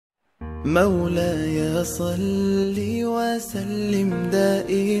مولاي صل وسلم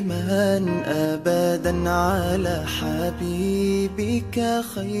دائما أبدا على حبيبك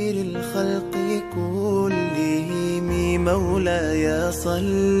خير الخلق كلهم مولاي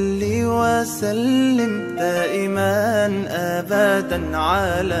صل وسلم دائما أبدا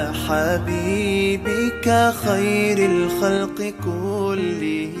على حبيبك خير الخلق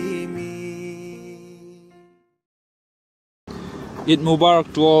كلهم. Eid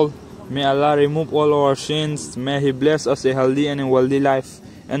Mubarak to all. May Allah remove all our sins. May He bless us a healthy and a wealthy life.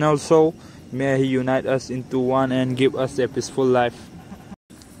 And also, may He unite us into one and give us a peaceful life.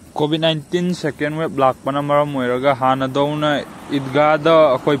 COVID-19 second wave lakpana maram oiraga hana dauna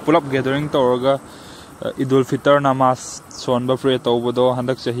idgada akoi pulap gathering tawraga Idul Fitr namaz sonba pray tawbado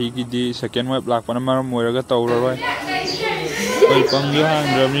handak sahi gi di second wave lakpana maram oiraga tawraroi oi pangyo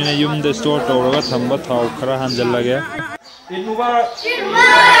handramni yumda store tawraga thamba thau khara hanjallage. Eid Mubarak.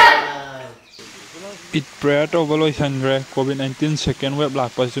 Eid prayer to Baloy Sangre, COVID-19 second wave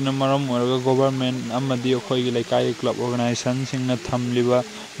black Pasuna Maram or government Amadi Okoi Laikai Club organization sing na Tamliva,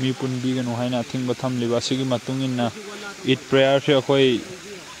 Mipun Bigan Ohana thing but Tamliva Sigi Matungina. Eid prayer to Okoi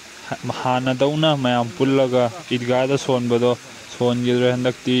Mahana Dauna, Mayam Pullaga, Eid Gada Son Bado, Son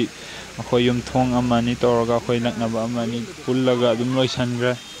Gilrandakti, Okoyum Tong Amani Torga, Koinaknaba Amani, Pullaga, Dumloy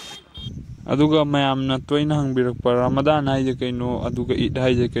Sangre. Aduga mayamna toina hangbirakpa Ramadan haije kaino aduga Eid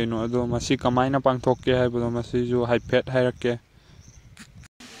haije kaino ado masi kamaina pangthokke haibado masi jo haiphet hairakke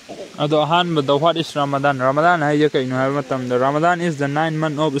ado ahanbada what is Ramadan haije kaino haiba matamda Ramadan is the 9th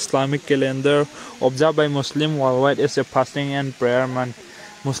month of Islamic calendar observed by Muslim worldwide as a fasting and prayer month.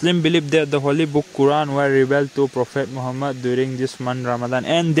 Muslims believe that the holy book Quran were revealed to Prophet Muhammad during this month Ramadan,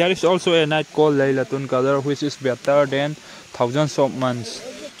 and there is also a night called Laylatul Qadr which is better than thousands of months.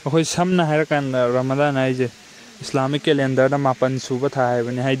 Okay, samna harakan Ramadan haije Islamic calendar da mapan suba tha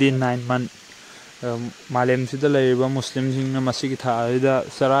haibani haidi 9 month malem sida leiba Muslim sing na masigi tha da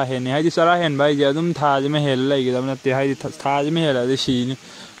sara hen haidi sara hen bai je adum tha je me hel lai gi damna te haidi tha je me hel ade si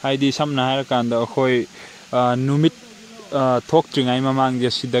haidi samna harakan da khoi numit thok tringai mamang je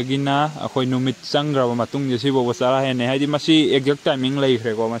sidagina khoi numit changra ba matung je si bo sara hen haidi masi exact timing lai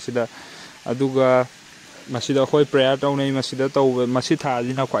khre ko masida aduga masida khoi prayer tawnei masida taw masi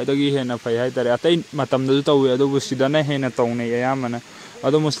thadina khwaidagi hena phai hai tare atai matamda ju tawi adu busida na hena tawnei ayamana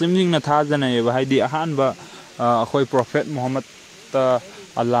adu muslim sing na thajana e ba haidi ahan ba khoi prophet Muhammad ta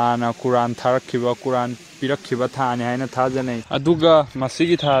Allah na Quran tharakhiba Quran pirakhiba thani haina thajana aduga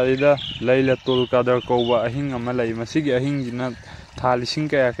masigi thadida Laylatul Qadr kowa ahing ama lai masigi ahing jina thalising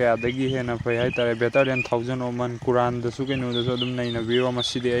kaya kaya dagi hena phai hai tare better than 1000 oman Quran da su kenu da dum nei na biwa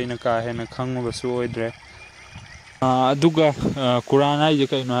masidi aina ka hena khangu ba su oidre. Aduga Quran haije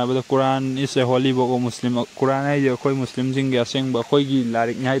kaino haibada Quran is a holy book of Muslim. Quran haije khoi Muslim sing ga seng ba khoi gi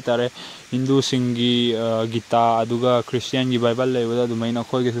larik nyai tare Hindu sing gi Gita aduga Christian gi Bible leibada dumaina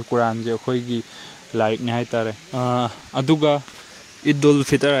khoi gi Quran je khoi gi larik nyai tare aduga Idul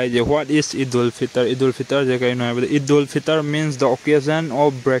Fitr haije. What is Idul Fitr? Idul Fitr je kaino haibada Idul Fitr means the occasion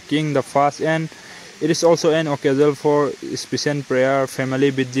of breaking the fast, and it is also an occasion for special prayer, family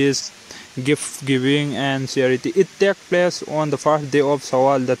visits, gift giving and charity. It takes place on the first day of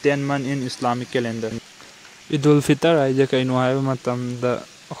Shawwal, the 10th month in Islamic calendar. Idul Fitr haije kaino haiba matamda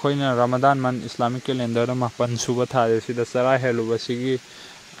khoina Ramadan month Islamic calendar ma pan suba thade sida sara heluba sigi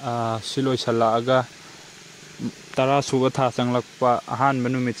siloi sala aga tara suba tha changlakpa ahan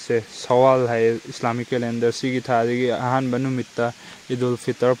banumit se Shawwal hai Islamic calendar sigi thadigi ahan banumitta Idul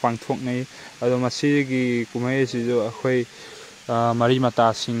Fitr pangthoknei ado masigi kumai si jo khoi mari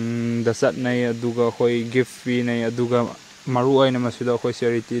mata sing da sat nei aduga khoi gift fee nei aduga maru aina masida khoi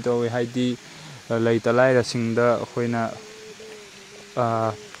charity to haidi leita laira sing da khoina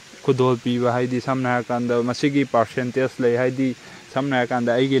kudol pi ba haidi samna kanda masigi percentage lei haidi samna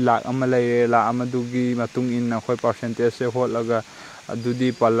kanda aigi lakh ama lei la amadugi matung in khoi percentage se holaga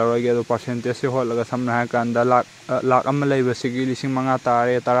adudi pallaroge ado percentage se holaga samna kanda lakh ama lei ba sigi lising manga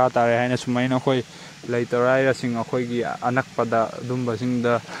tare tara tare haina sumaina khoi Later, sing a hoigi anakpada dumba sing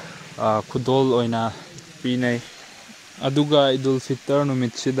the kudol oina pinay aduga Idul Fitr no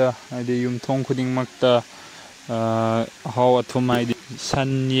mitsida adi yum thong khuding makta how athumai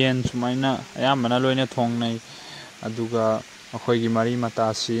san yen sumaina ayamana loina thong nai aduga akhoi gi mari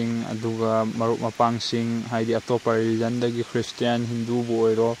mata sing aduga marup mapang sing haidi atopa religion dagi Christian Hindu bo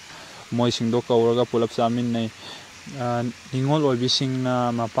oiro moi sing do kauraga pulap samin nai ningol oibi sing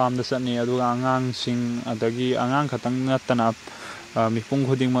na mapam da satni aduga angang sing adagi angang khatang natana mipung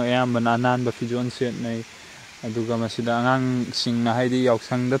khuding ma ayamana anan ba fijon set nei aduga masida angang sing na haidi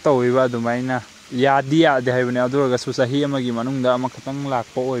yausang da tawiba adumaina ꯌꯥꯗꯤ ꯌꯥꯗꯦ ꯍꯥꯏꯕꯅꯦ ꯑꯗꯨꯔꯒꯁꯨ ꯆꯍꯤ ꯑꯃꯒꯤ ꯃꯅꯨꯡꯗ ꯑꯃꯈꯛꯇꯪ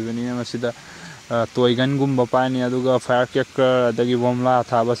ꯂꯥꯛꯄ ꯑꯣꯏꯕꯅꯤꯅ ꯃꯁꯤꯗ ꯇꯣꯏꯒꯟꯒꯨꯝꯕ ꯄꯥꯏꯅꯤ ꯑꯗꯨꯒ ꯐꯥꯌꯔ ꯀ꯭ꯔꯦꯀꯔ ꯑꯗꯒꯤ ꯕꯣꯝꯂꯥ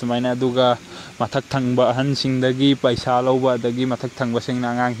ꯊꯥꯕ ꯁꯨꯃꯥꯏꯅ ꯑꯗꯨꯒ ꯃꯊꯛ ꯊꯪꯕ ꯑꯍꯟꯁꯤꯡꯗꯒꯤ ꯄꯩꯁꯥ ꯂꯧꯕ ꯑꯗꯒꯤ ꯃꯊꯛ ꯊꯪꯕꯁꯤꯡꯅ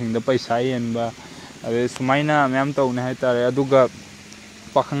ꯑꯉꯥꯡꯁꯤꯡꯗ ꯄꯩꯁꯥ ꯌꯦꯟꯕ ꯑꯗꯩ ꯁꯨꯃꯥꯏꯅ ꯃꯌꯥꯝ ꯇꯧꯅꯤ ꯍꯥꯏꯇꯥꯔꯦ ꯑꯗꯨꯒ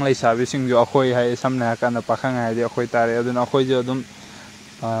ꯄꯥꯈꯪ ꯂꯩꯁꯥꯕꯤꯁꯤꯡꯁꯨ ꯑꯩꯈꯣꯏ ꯍꯥꯏ ꯁꯝꯅ ꯍꯥꯏꯔꯀꯥꯟꯗ ꯄꯥꯈꯪ ꯍꯥꯏꯔꯗꯤ ꯑꯩꯈꯣꯏ ꯇꯥꯔꯦ ꯑꯗꯨꯅ ꯑꯩꯈꯣꯏꯁꯨ ꯑꯗꯨꯝ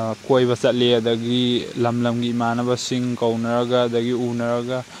ꯀꯣꯏꯕ ꯆꯠꯂꯤ ꯑꯗꯒꯤ ꯂꯝ ꯂꯝꯒꯤ ꯏꯃꯥꯟꯅꯕꯁꯤꯡ ꯀꯧꯅꯔꯒ ꯑꯗꯒꯤ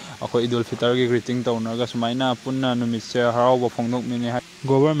ꯎꯅꯔꯒ ꯑꯩꯈꯣꯏ ꯏꯗꯨꯜ ꯐꯤꯇꯔꯒꯤ ꯒ꯭ꯔꯤꯇꯤꯡ ꯇꯧꯅꯔꯒ ꯁꯨꯃꯥꯏꯅ ꯄꯨꯟꯅ ꯅꯨꯃꯤꯠꯁꯦ ꯍꯔꯥꯎꯕ ꯐꯣꯡꯗꯣꯛꯃꯤꯟꯅꯩ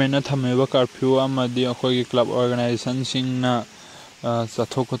ꯒꯣꯚꯔꯟꯃꯦꯟꯠꯅ ꯊꯝꯃꯤꯕ ꯀꯔꯐ꯭ꯌꯨ ꯑꯃꯗꯤ ꯑꯩꯈꯣꯏꯒꯤ ꯀ꯭ꯂꯕ ꯑꯣꯔꯒꯅꯥꯏꯖꯦꯁꯟꯁꯤꯡꯅ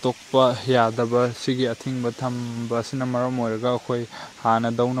ꯆꯠꯊꯣꯛ ꯈꯣꯠꯇꯣꯛꯄ ꯌꯥꯗꯕ ꯁꯤꯒꯤ ꯑꯊꯤꯡꯕ ꯊꯝꯕ ꯑꯁꯤꯅ ꯃꯔꯝ ꯑꯣꯏꯔꯒ ꯑꯩꯈꯣꯏ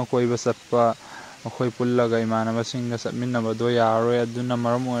ꯍꯥꯟꯅꯗꯧꯅ ꯀꯣꯏꯕ ꯆꯠꯄ ꯑꯩꯈꯣꯏ ꯄꯨꯜꯂꯒ ꯏꯃꯥꯟꯅꯕꯁꯤꯡꯒ ꯆꯠꯃꯤꯟꯅꯕꯗꯣ ꯌꯥꯔꯔꯣꯏ ꯑꯗꯨꯅ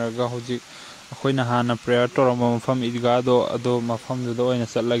ꯃꯔꯝ ꯑꯣꯏꯔꯒ ꯍꯧꯖꯤꯛ ꯑꯩꯈꯣꯏꯅ ꯍꯥꯟꯅ ꯄ꯭ꯔꯦꯌꯔ ꯇꯧꯔꯝꯕ ꯃꯐꯝ ꯏꯗꯒꯥꯗꯣ ꯑꯗꯣ ꯃꯐꯝꯗꯨꯗ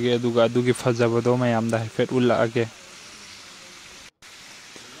ꯑꯣꯏꯅ ꯆꯠꯂꯒꯦ ꯑꯗꯨꯒ ꯑꯗꯨꯒꯤ ꯐꯖꯕꯗꯣ ꯃꯌꯥꯝꯗ ꯍꯥꯏꯐꯦꯠ ꯎꯠꯂꯛꯑꯒꯦ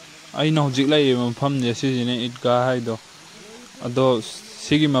ꯑꯩꯅ ꯍꯧꯖꯤꯛ ꯂꯩꯔꯤꯕ ꯃꯐꯝꯁꯦ ꯁꯤꯁꯤꯅ ꯏꯗꯒꯥ ꯍꯥꯏꯗꯣ ꯑꯗꯣ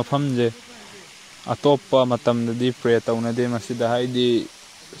ꯁꯤꯒꯤ ꯃꯐꯝꯁꯦ ꯑꯇꯣꯞꯄ ꯃꯇꯝꯗꯗꯤ ꯄ꯭ꯔꯦ ꯇꯧꯅꯗꯦ ꯃꯁꯤꯗ ꯍꯥꯏꯗꯤ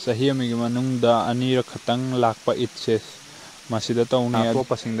ꯆꯍꯤ ꯑꯃꯒꯤ ꯃꯅꯨꯡꯗ ꯑꯅꯤꯔꯛ ꯈꯛꯇꯪ ꯂꯥꯛꯄ ꯏꯠꯁꯦ ꯃꯁꯤꯗ ꯇꯧꯅꯤ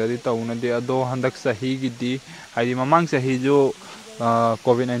ꯑꯇꯣꯞꯄꯁꯤꯡꯗꯗꯤ ꯇꯧꯅꯗꯦ ꯑꯗꯣ ꯍꯟꯗꯛ ꯆꯍꯤꯒꯤꯗꯤ ꯍꯥꯏꯗꯤ ꯃꯃꯥꯡ ꯆꯍꯤꯁꯨ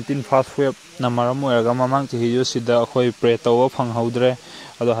ꯀꯣꯚꯤꯗ-19 ꯐꯥꯔꯁ ꯋꯦꯞꯅ ꯃꯔꯝ ꯑꯣꯏꯔꯒ ꯃꯃꯥꯡ ꯆꯍꯤꯁꯨ ꯁꯤꯗ ꯑꯩꯈꯣꯏ ꯄ꯭ꯔꯦ ꯇꯧꯕ ꯐꯪꯍꯧꯗ꯭ꯔꯦ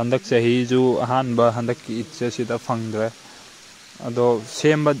ꯑꯗꯣ ꯍꯟꯗꯛ ꯆꯍꯤꯁꯨ ꯑꯍꯥꯟꯕ ꯍꯟꯗꯛꯀꯤ ꯏꯠꯁꯦ ꯁꯤꯗ ꯐꯪꯗ꯭ꯔꯦ ꯑꯗꯣ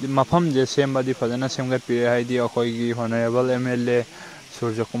ꯃꯐꯝꯁꯦ ꯁꯦꯝꯕꯗꯤ ꯐꯖꯅ ꯁꯦꯝꯒꯠꯄꯤꯔꯦ ꯍꯥꯏꯗꯤ ꯑꯩꯈꯣꯏꯒꯤ ꯍꯣꯅꯔꯦꯕꯜ ꯑꯦꯝ.ꯑꯦꯜ.ꯑꯦ.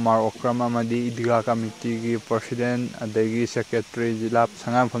 ꯁꯨꯔꯖꯀꯨꯃꯥꯔ ꯑꯣꯀ꯭ꯔꯝ ꯑꯃꯗꯤ ꯏꯗꯒꯥ ꯀꯃꯤꯇꯤꯒꯤ ꯄ꯭ꯔꯁꯤꯗꯦꯟ ꯑꯗꯒꯤ ꯁꯦꯀ꯭ꯔꯦꯇꯔꯤ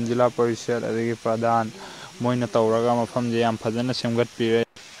ꯁꯉꯥꯏꯌꯨꯝꯐꯝ ꯖꯤꯂꯥ ꯄꯔꯤꯁꯠ ꯑꯗꯒꯤ ꯄ꯭ꯔꯙꯥꯟ ꯃꯣꯏꯅ ꯇꯧꯔꯒ ꯃꯐꯝꯁꯦ ꯌꯥꯝ ꯐꯖꯅ ꯁꯦꯝꯒꯠꯄꯤꯔꯦ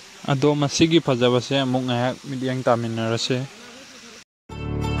ꯑꯗꯣ ꯃꯁꯤꯒꯤ ꯐꯖꯕꯁꯦ ꯑꯃꯨꯛ ꯉꯥꯏꯍꯥꯛ ꯃꯤꯠꯌꯦꯡ ꯇꯥꯃꯤꯟꯅꯔꯁꯦ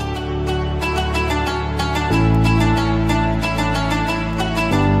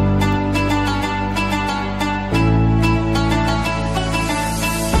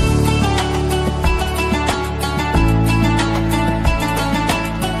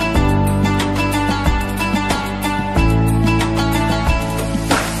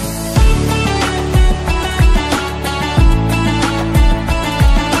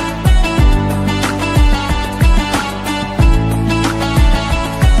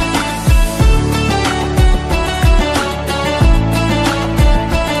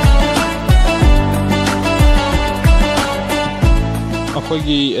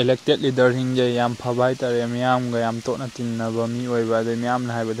ꯑꯩꯈꯣꯏꯒꯤ ꯏꯂꯦꯛꯇꯦꯠ ꯂꯤꯗꯔꯁꯤꯡꯁꯦ ꯌꯥꯝ ꯐꯕ ꯍꯥꯏꯇꯥꯔꯦ ꯃꯤꯌꯥꯝꯒ ꯌꯥꯝ ꯇꯣꯠꯅ ꯇꯤꯟꯅꯕ ꯃꯤ ꯑꯣꯏꯕ ꯑꯗꯩ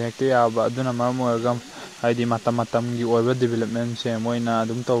ꯃꯤꯌꯥꯝꯅ ꯍꯥꯏꯕꯗ ꯍꯦꯛꯇ ꯌꯥꯕ ꯑꯗꯨꯅ ꯃꯔꯝ ꯑꯣꯏꯔꯒ ꯍꯥꯏꯗꯤ ꯃꯇꯝ ꯃꯇꯝꯒꯤ ꯑꯣꯏꯕ ꯗꯤꯕꯦꯂꯞꯃꯦꯟꯁꯦ ꯃꯣꯏꯅ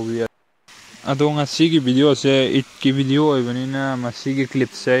ꯑꯗꯨꯝ ꯇꯧꯕꯤ ꯑꯗꯣ ꯉꯁꯤꯒꯤ ꯚꯤꯗꯤꯑꯣꯁꯦ ꯏꯠꯀꯤ ꯚꯤꯗꯤꯑꯣ ꯑꯣꯏꯕꯅꯤꯅ ꯃꯁꯤꯒꯤ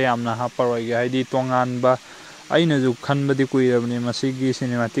ꯀ꯭ꯂꯤꯞꯁꯦ ꯌꯥꯝꯅ ꯍꯥꯞꯄꯔꯣꯏꯒꯦ ꯍꯥꯏꯗꯤ ꯇꯣꯉꯥꯟꯕ ꯑꯩꯅꯁꯨ ꯈꯟꯕꯗꯤ ꯀꯨꯏꯔꯕꯅꯤ ꯃꯁꯤꯒꯤ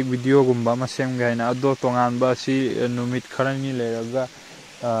ꯁꯤꯅꯦꯃꯥꯇꯤꯛ ꯚꯤꯗꯤꯑꯣꯒꯨꯝꯕ ꯑꯃ ꯁꯦꯝꯒꯦ ꯍꯥꯏꯅ ꯑꯗꯣ ꯇꯣꯉꯥꯟꯕ ꯑꯁꯤ ꯅꯨꯃꯤꯠ ꯈꯔꯅꯤ ꯂꯩꯔꯒ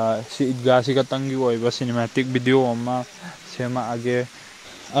ꯁꯤ ꯏꯗꯒꯥꯁꯤ ꯈꯛꯇꯪꯒꯤ ꯑꯣꯏꯕ ꯁꯤꯅꯦꯃꯥꯇꯤꯛ ꯚꯤꯗꯤꯑꯣ ꯑꯃ ꯁꯦꯝꯃꯛꯑꯒꯦ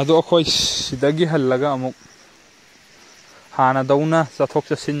ꯑꯗꯣ ꯑꯩꯈꯣꯏ ꯁꯤꯗꯒꯤ ꯍꯜꯂꯒ ꯑꯃꯨꯛ ꯍꯥꯟꯅꯗꯧꯅ ꯆꯠꯊꯣꯛ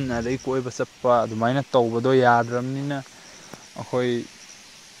ꯆꯠꯁꯤꯟ ꯑꯗꯩ ꯀꯣꯏꯕ ꯆꯠꯄ ꯑꯗꯨꯃꯥꯏꯅ ꯇꯧꯕꯗꯣ ꯌꯥꯗ꯭ꯔꯕꯅꯤꯅ ꯑꯩꯈꯣই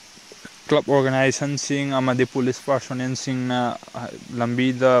ꯀ꯭ꯂꯕ ꯑꯣꯔꯒꯅꯥꯏꯖꯦꯁꯟꯁꯤꯡ ꯑꯃꯗꯤ ꯄꯨꯂꯤꯁ ꯄꯥꯔꯁꯣꯅꯦꯜꯁꯤꯡꯅ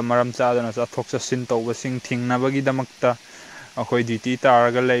ꯂꯝꯕꯤꯗ ꯃꯔꯝ ꯆꯥꯗꯅ ꯆꯠꯊꯣꯛ ꯆꯠꯁꯤꯟ ꯇꯧꯕꯁꯤꯡ ꯊꯤꯡꯅꯕꯒꯤꯗꯃꯛꯇ ꯑꯩꯈꯣꯏ ꯗ꯭ꯌꯨꯇꯤ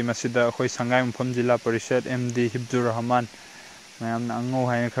ꯇꯥꯔꯒ ꯂꯩ ꯃꯁꯤꯗ ꯑꯩꯈꯣꯏ ꯁꯉꯥꯏꯌꯨꯝꯐꯝ ꯖꯤꯂꯥ ꯄꯔꯤꯁꯠ ꯑꯦꯝ.ꯗꯤ. ꯍꯤꯞꯖꯨꯔ ꯔꯍꯃꯥꯟ ꯃꯌꯥꯝꯅ ꯑꯉꯧ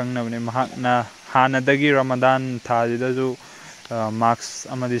ꯍꯥꯏꯅ ꯈꯪꯅꯕꯅꯤ ꯃꯍꯥꯛꯅ ꯍꯥꯟꯅꯗꯒꯤ ꯔꯃꯗꯥꯟ ꯊꯥꯁꯤꯗꯁꯨ ꯃꯥꯛꯁ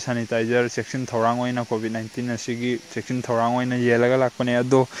ꯑꯃꯗꯤ ꯁꯦꯅꯤꯇꯥꯏꯖꯔ ꯆꯦꯛꯁꯤꯟ ꯊꯧꯔꯥꯡ ꯑꯣꯏꯅ ꯀꯣꯚꯤꯗ-19 ꯑꯁꯤꯒꯤ ꯆꯦꯛꯁꯤꯟ ꯊꯧꯔꯥꯡ ꯑꯣꯏꯅ ꯌꯦꯜꯂꯒ ꯂꯥꯛꯄꯅꯦ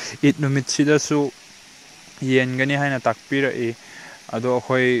ꯑꯗꯣ ꯏꯠ ꯅꯨꯃꯤꯠꯁꯤꯗꯁꯨ ꯌꯦꯟꯒꯅꯤ ꯍꯥꯏꯅ ꯇꯥꯛꯄꯤꯔꯛꯏ ꯑꯗꯣ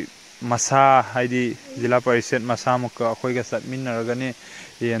ꯑꯩꯈꯣꯏ ꯃꯁꯥ ꯍꯥꯏꯗꯤ ꯖꯤꯂꯥ ꯄꯔꯤꯁꯠ ꯃꯁꯥꯃꯛꯀ ꯑꯩꯈꯣꯏꯒ ꯆꯠꯃꯤꯟꯅꯔꯒꯅꯤ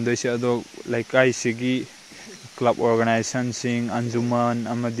ꯌꯦꯟꯗꯣꯏꯁꯦ ꯑꯗꯣ ꯂꯩꯀꯥꯏꯁꯤꯒꯤ ꯀ꯭ꯂꯕ ꯑꯣꯔꯒꯅꯥꯏꯖꯦꯁꯟꯁꯤꯡ ꯑꯟꯖꯨꯃꯟ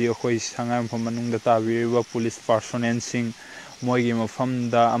ꯑꯃꯗꯤ ꯑꯩꯈꯣꯏ ꯁꯉꯥꯏꯌꯨꯝꯐꯝ ꯃꯅꯨꯡꯗ ꯇꯥꯕꯤꯔꯤꯕ ꯄꯨꯂꯤꯁ ꯄꯥꯔꯁꯣꯅꯦꯜꯁꯤꯡ ꯃꯣꯏꯒꯤ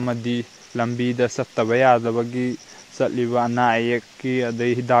ꯃꯐꯝꯗ ꯑꯃꯗꯤ ꯂꯝꯕꯤꯗ ꯆꯠꯇꯕ ꯌꯥꯗꯕꯒꯤ ꯆꯠꯂꯤꯕ ꯑꯅꯥ ꯑꯌꯦꯛꯀꯤ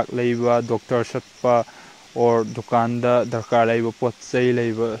ꯑꯗꯩ ꯍꯤꯗꯥꯛ ꯂꯩꯕ ꯗꯣꯛꯇꯔ ꯆꯠꯄ ꯑꯣꯔ ꯗꯨꯀꯥꯟꯗ ꯗꯔꯀꯥꯔ ꯂꯩꯕ ꯄꯣꯠ ꯆꯩ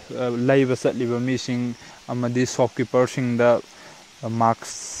ꯂꯩꯕ ꯆꯠꯂꯤꯕ ꯃꯤꯁꯤꯡ ꯑꯃꯗꯤ ꯁꯣꯞꯀꯤꯄꯔꯁꯤꯡꯗ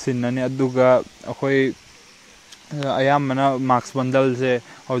ꯃꯥꯛꯁ ꯁꯤꯟꯅꯅꯤ ꯑꯗꯨꯒ ꯑꯩꯈꯣꯏ ꯑꯌꯥꯝꯕꯅ ꯃꯥꯛꯁ ꯕꯟꯗꯜꯁꯦ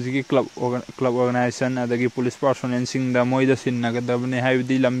ꯍꯧꯖꯤꯛꯀꯤ ꯀ꯭ꯂꯕ ꯑꯣꯔꯒꯅꯥꯏꯖꯦꯁꯟ ꯑꯗꯒꯤ ꯄꯨꯂꯤꯁ ꯄꯥꯔꯁꯣꯅꯦꯜꯁꯤꯡꯗ ꯃꯣꯏꯗ ꯁꯤꯟꯅꯒꯗꯕꯅꯤ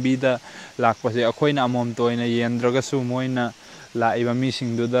ꯍꯥꯏꯕꯗꯤ ꯂꯝꯕꯤꯗ ꯂꯥꯛꯄꯁꯦ ꯑꯩꯈꯣꯏꯅ ꯑꯃꯣꯝꯇ ꯑꯣꯏꯅ ꯌꯦꯟꯗ꯭ꯔꯒꯁꯨ ꯃꯣꯏꯅ ꯂꯥꯛꯏꯕ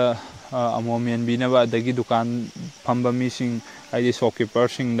ꯃꯤꯁꯤꯡꯗꯨꯗ ꯑꯃꯣꯝ ꯌꯦꯟꯕꯤꯅꯕ ꯑꯗꯒꯤ ꯗꯨꯀꯥꯟ ꯐꯝꯕ ꯃꯤꯁꯤꯡ ꯍꯥꯏꯗꯤ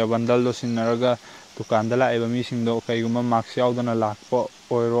ꯁꯣꯞꯀꯤꯄꯔꯁꯤꯡꯗ ꯕꯟꯗꯜꯗꯣ ꯁꯤꯟꯅꯔꯒ ꯗꯨꯀꯥꯟꯗ ꯂꯥꯛꯏꯕ ꯃꯤꯁꯤꯡꯗꯣ ꯀꯩꯒꯨꯝꯕ ꯃꯥꯛꯁ ꯌꯥꯎꯗꯅ ꯂꯥꯛꯄ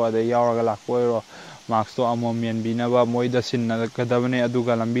ꯑꯣꯏꯔꯣ ꯑꯗꯩ ꯌꯥꯎꯔꯒ ꯂꯥꯛꯄ ꯑꯣꯏꯔꯣ ꯃꯥꯛꯁꯇꯣ ꯑꯃꯣꯝ ꯌꯦꯟꯕꯤꯅꯕ ꯃꯣꯏꯗ ꯁꯤꯟꯅꯒꯗꯕꯅꯤ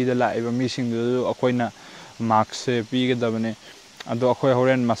ꯑꯗꯨꯒ ꯂꯝꯕꯤꯗ ꯂꯥꯛꯏꯕ ꯃꯤꯁꯤꯡꯗꯨꯁꯨ ꯑꯩꯈꯣꯏꯅ ꯃꯥꯛꯁꯁꯦ ꯄꯤꯒꯗꯕꯅꯤ ꯑꯗꯣ ꯑꯩꯈꯣꯏ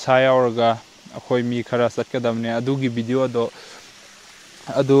ꯍꯣꯔꯦꯟ ꯃꯁꯥ ꯌꯥꯎꯔꯒ ꯑꯩꯈꯣꯏ ꯃꯤ ꯈꯔ ꯆꯠꯀꯗꯕꯅꯤ ꯑꯗꯨꯒꯤ ꯚꯤꯗꯤꯑꯣꯗꯣ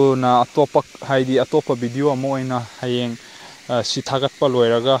ꯑꯗꯨꯅ ꯑꯇꯣꯞꯄ ꯚꯤꯗꯤꯑꯣ ꯑꯃ ꯑꯣꯏꯅ ꯍꯌꯦꯡ ꯁꯤ ꯊꯥꯒꯠꯄ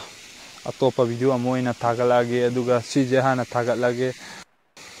ꯂꯣꯏꯔꯒ ꯑꯇꯣꯞꯄ ꯚꯤꯗꯤꯑꯣ ꯑꯃ ꯑꯣꯏꯅ ꯊꯥꯒꯠꯂꯛꯑꯒꯦ ꯑꯗꯨꯒ ꯁꯤꯁꯦ ꯍꯥꯟꯅ ꯊꯥꯒꯠꯂꯒꯦ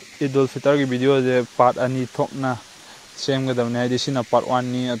ꯏꯗꯨꯜ ꯐꯤꯇꯔꯒꯤ ꯚꯤꯗꯤꯑꯣꯁꯦ ꯄꯥꯔꯠ ꯑꯅꯤ ꯊꯣꯛꯅ ꯁꯦꯝꯒꯗꯕꯅꯤ ꯍꯥꯏꯗꯤ ꯁꯤꯅ ꯄꯥꯔꯠ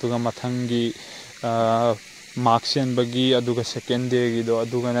 1ꯅꯤ ꯑꯗꯨꯒ ꯃꯊꯪꯒꯤ ꯃꯥꯔꯛ ꯆꯦꯟꯕꯒꯤ ꯑꯗꯨꯒ ꯁꯦꯀꯦꯟ ꯗꯦꯒꯤꯗꯣ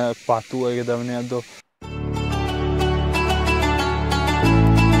ꯑꯗꯨꯒꯅ ꯄꯥꯔꯠ 2 ꯑꯣꯏꯒꯗꯕꯅꯤ ꯑꯗꯣ